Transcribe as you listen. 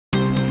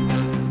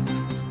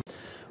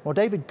Well,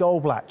 David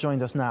Goldblatt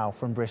joins us now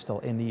from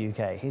Bristol in the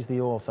UK. He's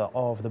the author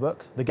of the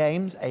book, The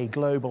Games, A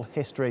Global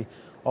History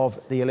of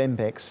the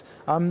Olympics.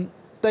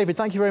 David,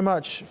 thank you very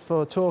much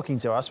for talking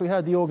to us. We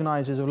heard the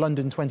organisers of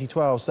London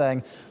 2012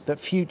 saying that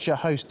future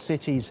host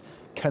cities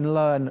can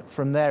learn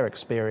from their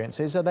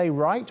experiences. Are they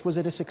right? Was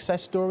it a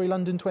success story,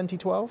 London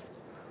 2012?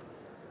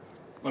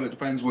 Well, it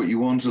depends what you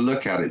want to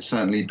look at. It's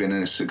certainly been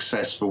a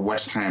success for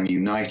West Ham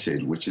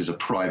United, which is a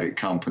private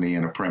company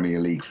and a Premier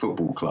League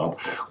football club,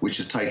 which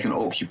has taken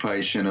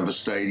occupation of a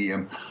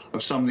stadium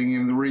of something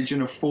in the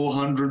region of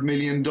 $400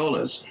 million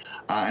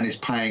and is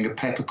paying a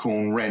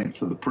peppercorn rent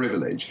for the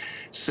privilege.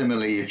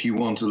 Similarly, if you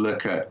want to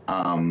look at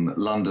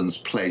London's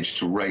pledge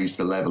to raise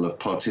the level of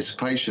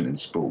participation in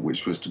sport,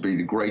 which was to be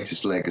the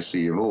greatest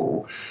legacy of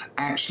all,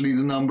 actually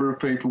the number of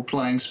people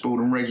playing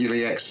sport and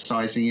regularly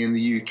exercising in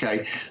the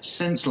UK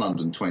since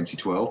London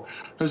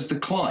 2012 has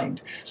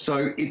declined.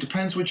 So it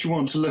depends what you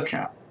want to look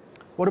at.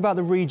 What about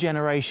the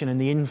regeneration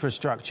and the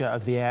infrastructure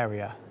of the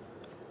area?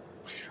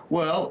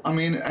 Well, I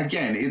mean,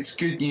 again, it's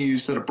good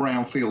news that a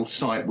brownfield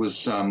site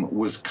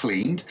was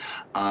cleaned,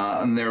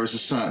 and there is a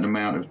certain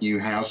amount of new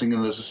housing,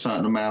 and there's a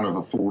certain amount of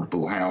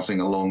affordable housing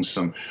along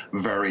some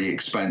very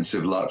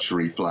expensive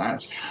luxury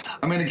flats.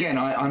 I mean, again,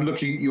 I'm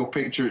looking at your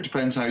picture. It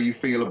depends how you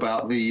feel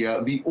about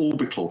the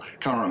orbital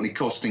currently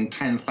costing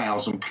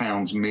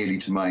 £10,000 merely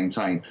to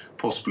maintain,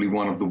 possibly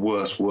one of the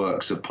worst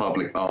works of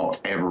public art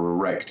ever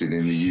erected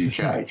in the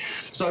UK.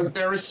 So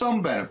there is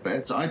some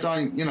benefit.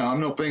 I'm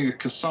not being a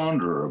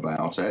Cassandra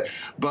about it.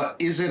 But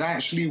is it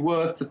actually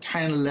worth the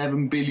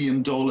 $10–11 billion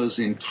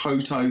in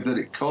toto that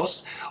it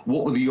cost?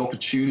 What were the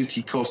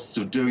opportunity costs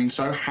of doing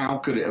so? How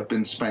could it have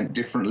been spent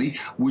differently?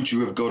 Would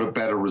you have got a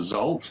better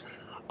result?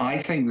 I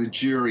think the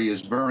jury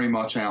is very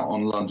much out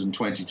on London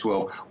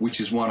 2012, which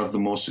is one of the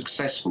more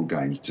successful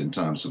games in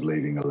terms of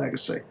leaving a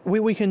legacy.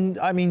 We can,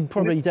 I mean,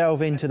 probably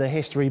delve into the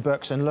history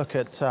books and look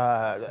at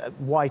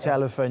white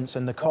elephants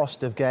and the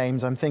cost of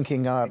games. I'm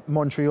thinking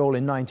Montreal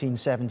in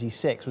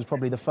 1976 was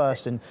probably the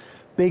first and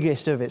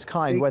biggest of its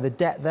kind, where the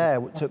debt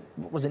there took,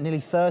 was it nearly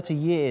 30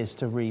 years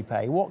to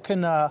repay? What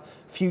can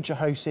future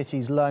host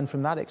cities learn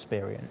from that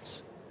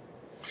experience?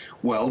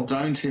 Well,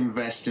 don't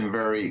invest in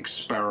very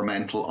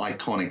experimental,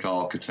 iconic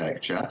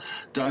architecture.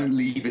 Don't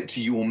leave it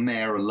to your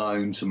mayor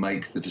alone to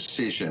make the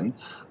decision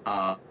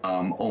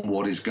on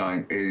what is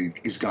going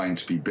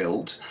to be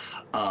built.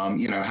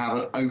 Have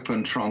an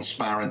open,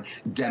 transparent,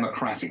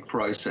 democratic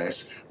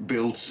process.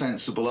 Build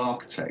sensible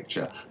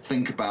architecture.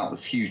 Think about the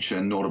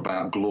future, not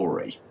about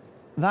glory.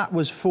 That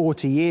was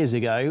 40 years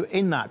ago.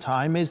 In that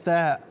time, is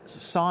there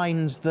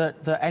signs that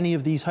any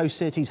of these host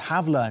cities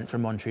have learned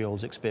from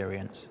Montreal's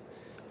experience?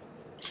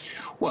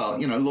 Well,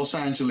 Los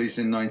Angeles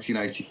in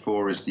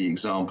 1984 is the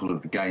example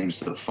of the games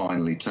that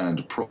finally turned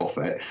a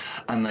profit,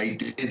 and they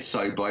did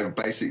so by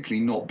basically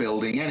not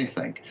building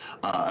anything,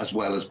 as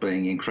well as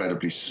being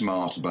incredibly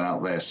smart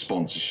about their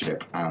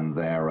sponsorship and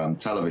their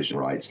television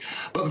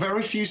rights. But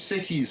very few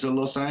cities are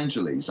Los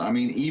Angeles. I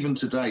mean, even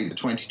today, the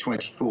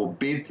 2024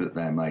 bid that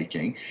they're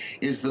making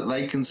is that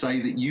they can say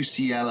that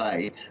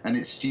UCLA and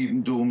its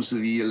student dorms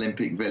are the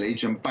Olympic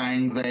Village, and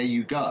bang, there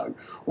you go.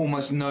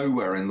 Almost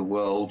nowhere in the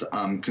world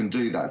can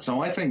do that. So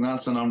I think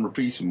that's an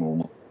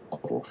unrepeatable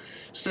model.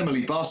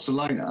 Similarly,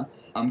 Barcelona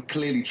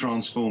clearly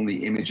transformed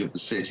the image of the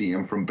city,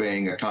 and from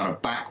being a kind of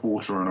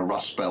backwater and a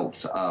Rust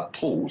Belt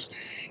port,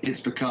 it's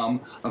become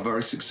a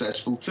very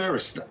successful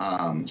tourist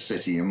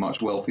city and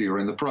much wealthier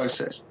in the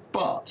process.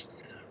 But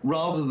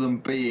rather than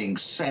being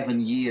 7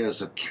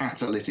 years of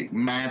catalytic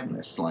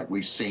madness like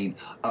we've seen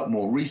at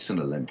more recent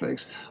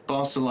Olympics,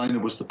 Barcelona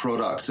was the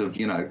product of,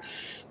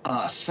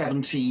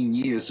 17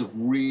 years of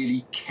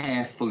really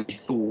carefully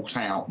thought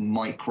out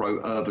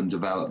micro-urban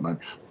development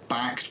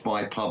backed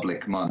by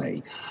public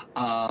money.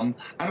 And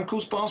of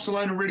course,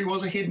 Barcelona really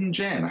was a hidden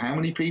gem. How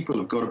many people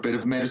have got a bit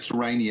of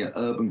Mediterranean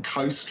urban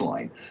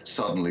coastline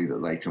suddenly that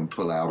they can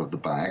pull out of the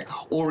bag?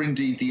 Or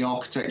indeed the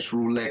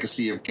architectural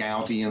legacy of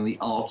Gaudi and the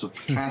art of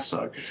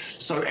Picasso.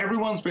 So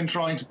everyone's been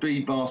trying to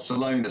be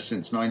Barcelona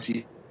since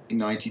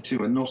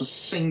 1992, and not a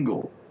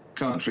single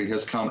country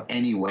has come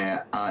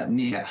anywhere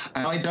near,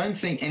 and I don't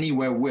think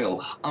anywhere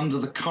will under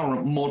the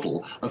current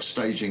model of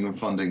staging and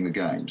funding the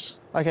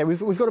Games. OK,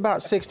 we've got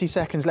about 60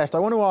 seconds left. I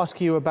want to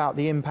ask you about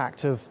the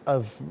impact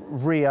of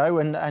Rio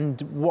and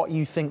what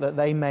you think that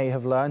they may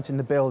have learnt in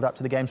the build-up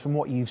to the Games from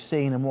what you've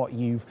seen and what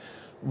you've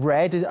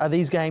read. Are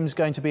these Games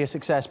going to be a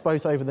success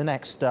both over the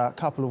next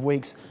couple of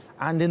weeks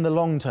and in the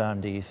long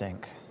term, do you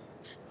think?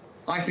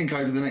 I think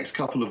over the next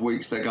couple of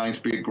weeks they're going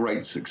to be a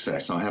great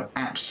success. I have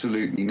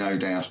absolutely no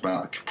doubt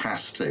about the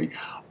capacity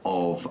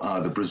of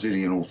the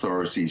Brazilian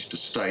authorities to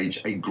stage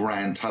a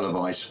grand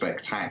televised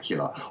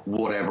spectacular,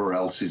 whatever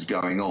else is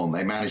going on.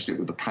 They managed it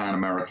with the Pan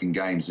American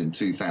Games in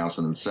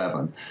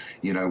 2007,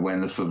 when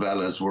the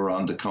favelas were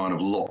under kind of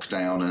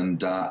lockdown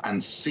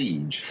and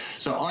siege.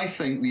 So I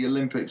think the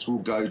Olympics will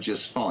go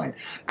just fine.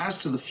 As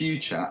to the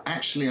future,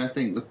 actually I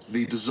think that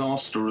the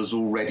disaster has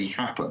already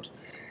happened.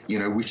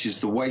 which is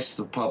the waste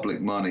of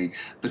public money,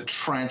 the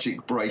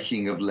tragic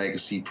breaking of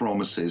legacy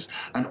promises,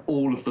 and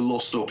all of the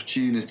lost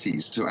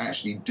opportunities to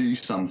actually do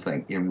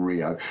something in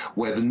Rio,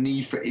 where the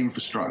need for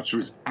infrastructure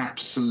is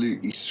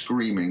absolutely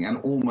screaming and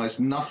almost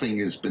nothing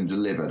has been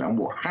delivered. And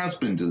what has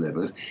been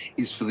delivered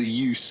is for the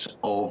use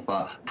of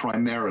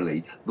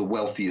primarily the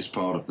wealthiest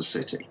part of the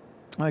city.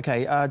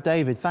 OK,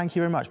 David, thank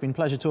you very much. It's been a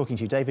pleasure talking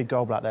to you. David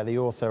Goldblatt there, the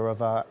author of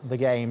The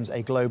Games,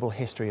 A Global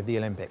History of the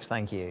Olympics.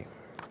 Thank you.